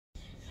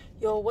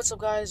Yo, what's up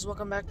guys?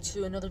 Welcome back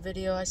to another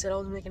video. I said I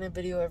was making a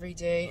video every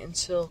day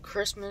until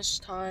Christmas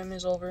time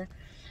is over.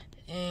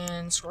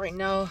 And so right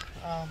now,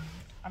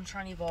 I'm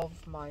trying to evolve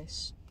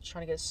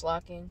trying to get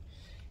slaking.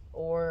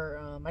 Or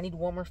I need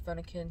one more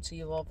Fennekin to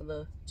evolve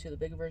to the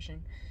big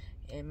version.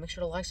 And make sure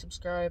to like,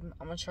 subscribe.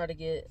 I'm going to try to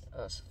get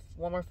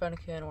one more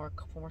Fennekin or a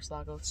couple more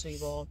Slackos to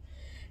evolve.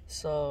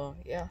 So,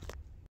 yeah.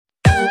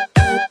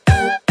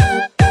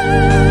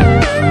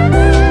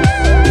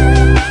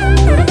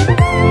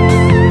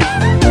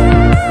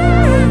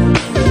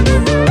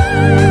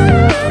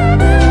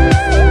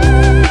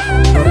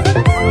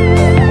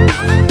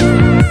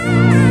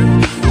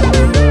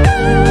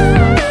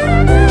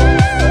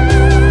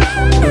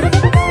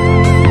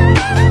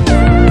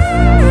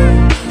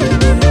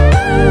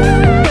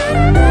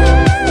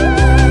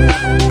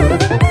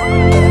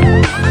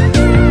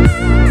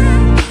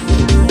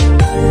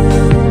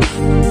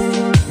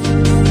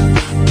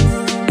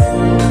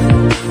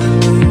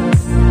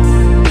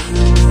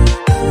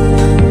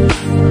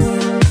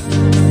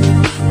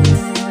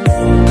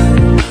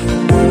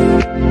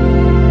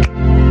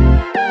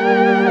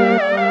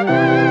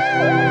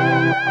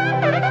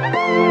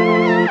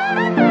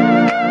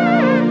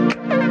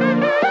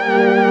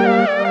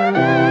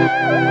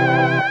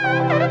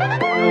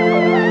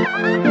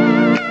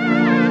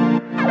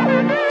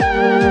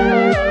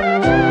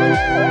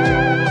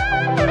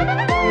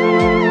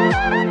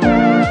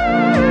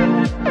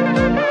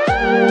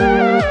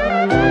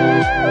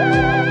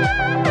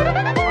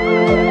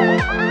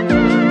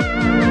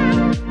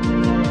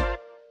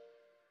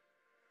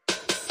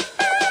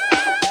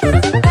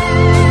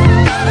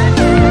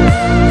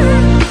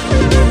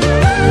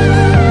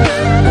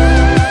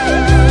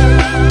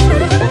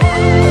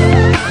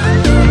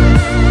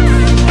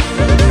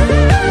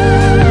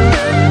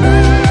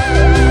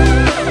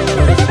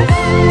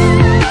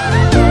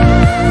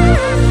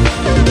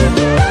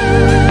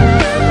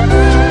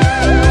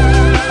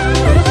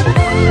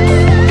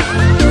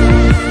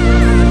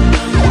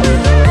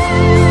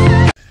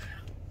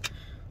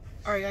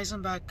 Alright guys,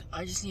 I'm back.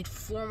 I just need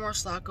 4 more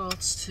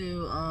Slackouts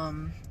to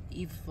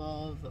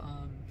evolve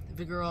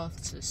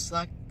Vigoroth to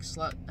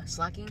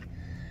slaking.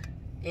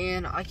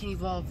 And I can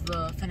evolve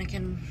the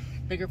Fennekin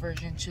bigger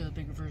version to the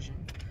bigger version.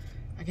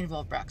 I can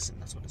evolve Braxton,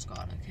 that's what it's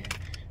called, okay.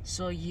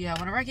 So yeah,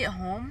 whenever I get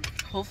home,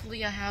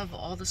 hopefully I have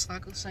all the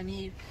Slackouts I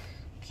need.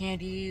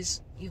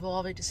 Candies,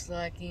 evolve it to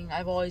slaking.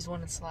 I've always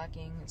wanted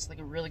slaking. It's like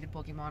a really good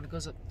Pokemon. It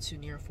goes up to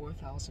near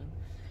 4,000.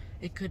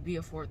 It could be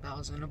a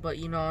 4,000, but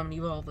you know, I'm gonna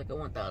evolve like a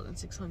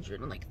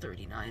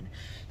 1,639.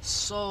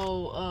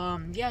 So,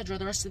 yeah, enjoy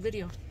the rest of the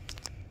video.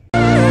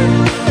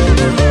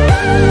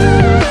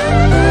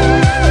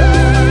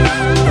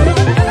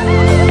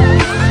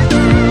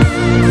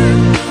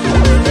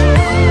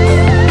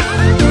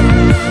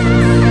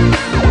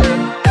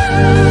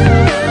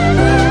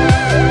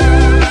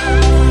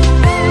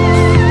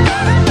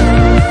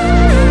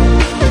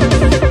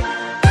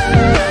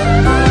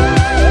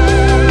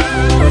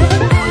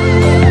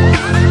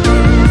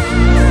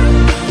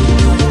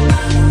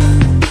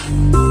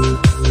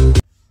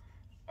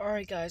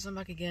 Alright guys, I'm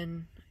back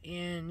again,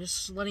 and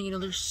just letting you know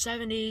there's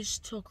 7 days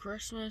till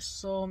Christmas,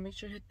 so make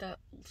sure to hit that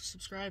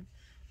subscribe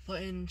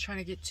button. Trying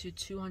to get to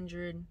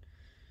 200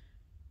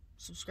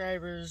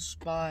 subscribers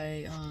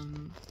by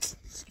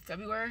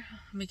February.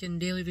 I'm making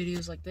daily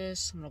videos like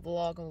this. I'm gonna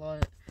vlog a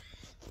lot.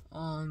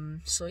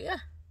 So yeah.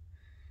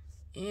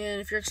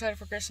 And if you're excited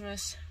for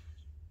Christmas,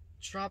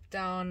 drop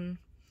down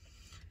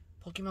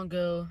Pokemon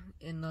Go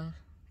in the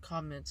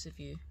comments if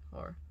you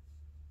are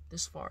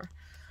this far.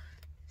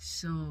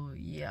 So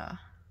yeah,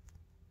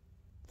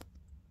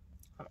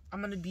 I'm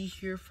gonna be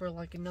here for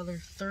like another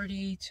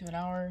 30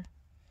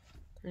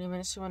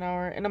 minutes to an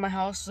hour. And at my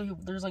house,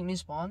 there's like new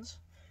spawns.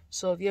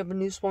 So if you have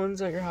new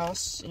spawns at your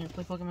house and you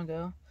play Pokemon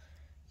Go,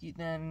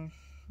 then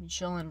you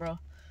chillin', bro.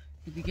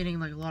 You'll be getting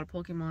like a lot of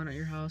Pokemon at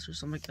your house or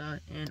something like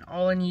that. And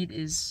all I need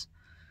is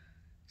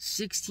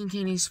 16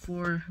 candies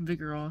for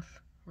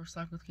Vigoroth, or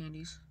Slackouth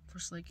candies for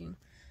slaking.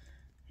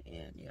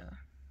 And yeah,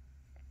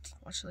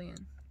 watch the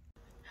end.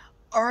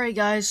 Alright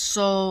guys,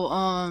 so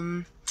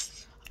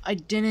I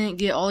didn't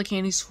get all the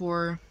candies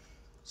for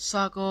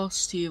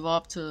Slackos to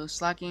evolve to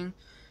slaking,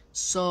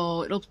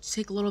 so it'll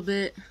take a little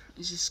bit.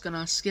 It's just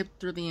gonna skip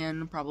through the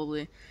end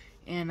probably.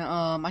 And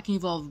I can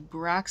evolve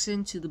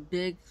Braxton to the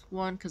big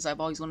one because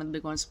I've always wanted the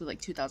big ones to be like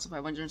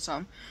 2,500 and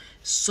something.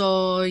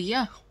 So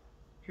yeah,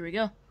 here we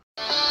go.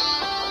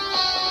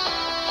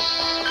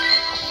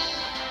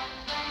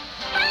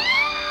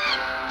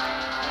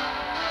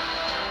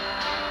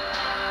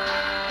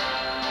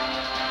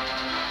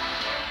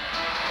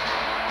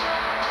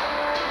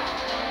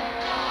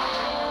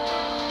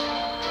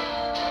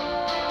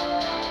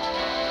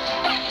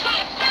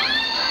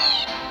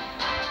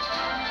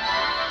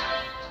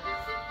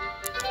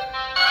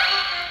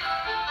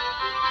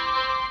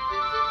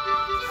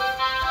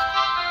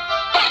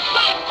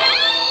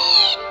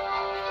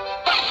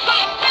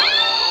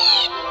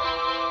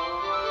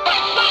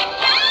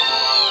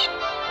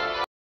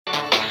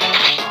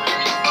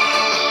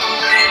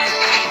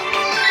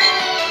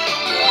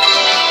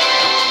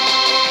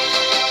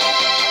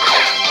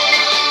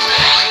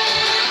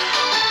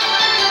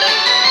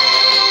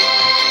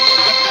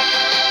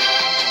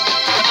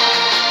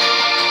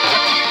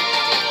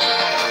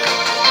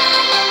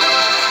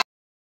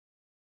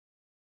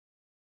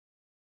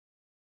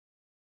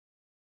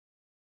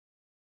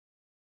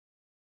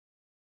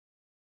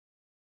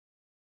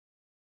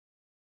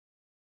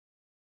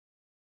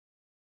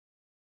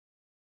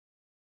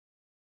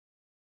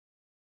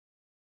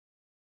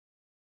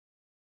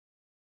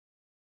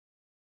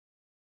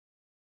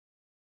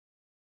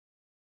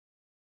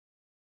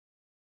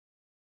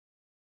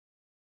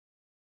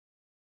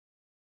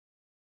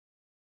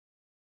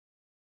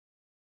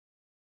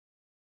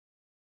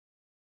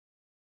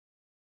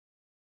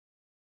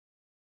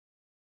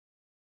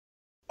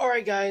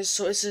 Alright guys,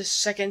 so it's the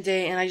second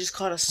day and I just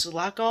caught a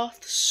slack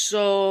off.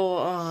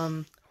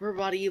 So we're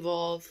about to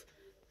evolve.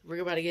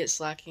 We're about to get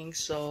slacking,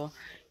 so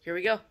here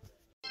we go.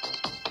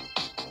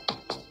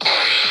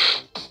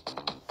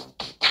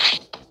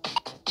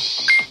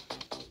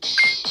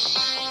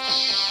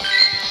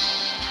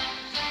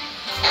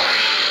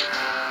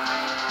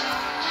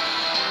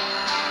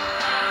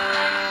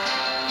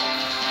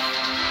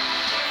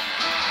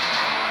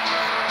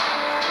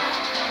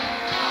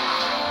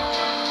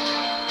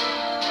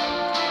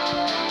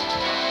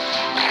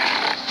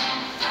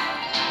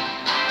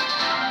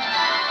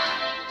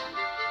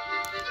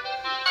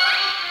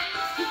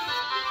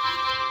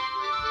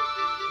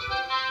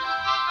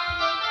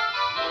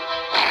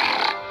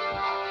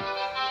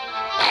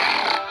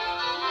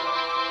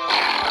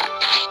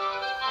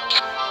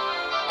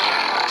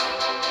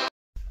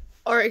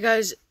 Alright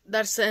guys,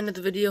 that's the end of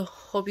the video.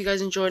 Hope you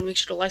guys enjoyed. Make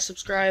sure to like,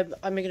 subscribe.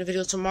 I'm making a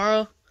video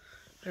tomorrow.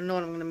 I don't know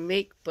what I'm going to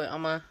make, but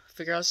I'm going to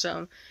figure out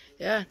something.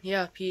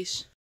 Yeah,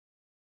 peace.